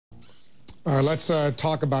All right, let's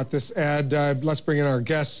talk about this ad. Let's bring in our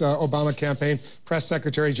guests, Obama campaign Press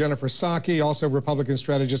Secretary Jennifer Psaki, also Republican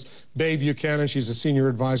strategist Bae Buchanan. She's a senior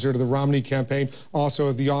advisor to the Romney campaign,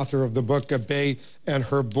 also the author of the book, Bae and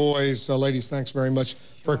Her Boys. Ladies, thanks very much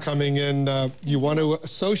for coming in. You want to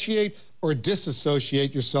associate or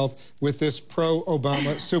disassociate yourself with this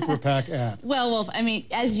pro-Obama super PAC ad? Well, Wolf, I mean,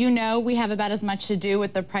 as you know, we have about as much to do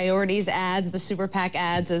with the priorities ads, the super PAC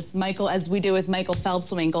ads, as we do with Michael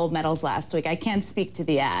Phelps winning gold medals last week. I can't speak to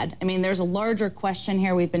the ad. I mean, there's a larger question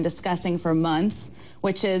here we've been discussing for months,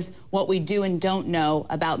 which is what we do and don't know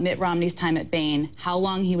about Mitt Romney's time at Bain, how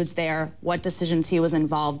long he was there, what decisions he was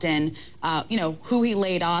involved in, you know, who he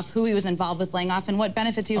laid off, who he was involved with laying off, and what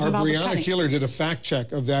benefits he was involved with cutting. Brianna Keeler did a fact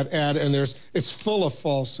check of that ad, and it's full of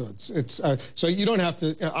falsehoods. So you don't have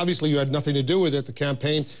to, obviously you had nothing to do with it. The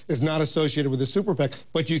campaign is not associated with the super PAC,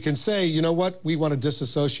 but you can say, you know what, we want to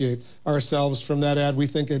disassociate ourselves from that ad. We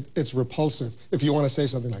think it's repulsive, if you want to say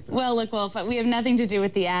something like that. Well, look, Wolf, we have nothing to do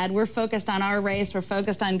with the ad. We're focused on our race. We're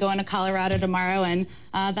focused on going to Colorado tomorrow, and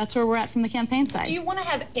that's where we're at from the campaign side. Do you want to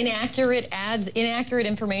have inaccurate ads, inaccurate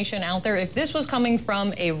information out there? If this was coming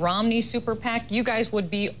from a Romney super PAC, you guys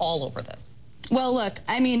would be all over this. Well, look,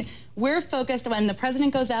 I mean, we're focused when the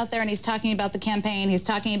president goes out there and he's talking about the campaign, he's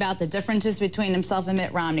talking about the differences between himself and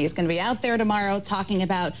Mitt Romney. He's going to be out there tomorrow talking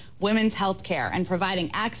about women's health care and providing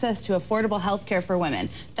access to affordable health care for women.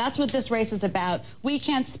 That's what this race is about. We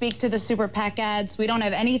can't speak to the super PAC ads. We don't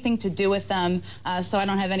have anything to do with them, so I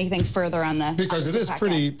don't have anything further on the Because it is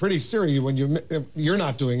pretty serious when you're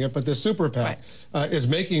not doing it, but the super PAC is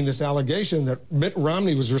making this allegation that Mitt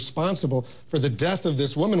Romney was responsible for the death of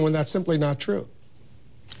this woman when that's simply not true.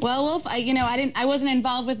 Well, Wolf, I wasn't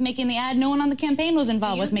involved with making the ad. No one on the campaign was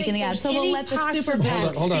involved with making the ad. So we'll let the super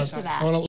PAC speak to that. Hold on.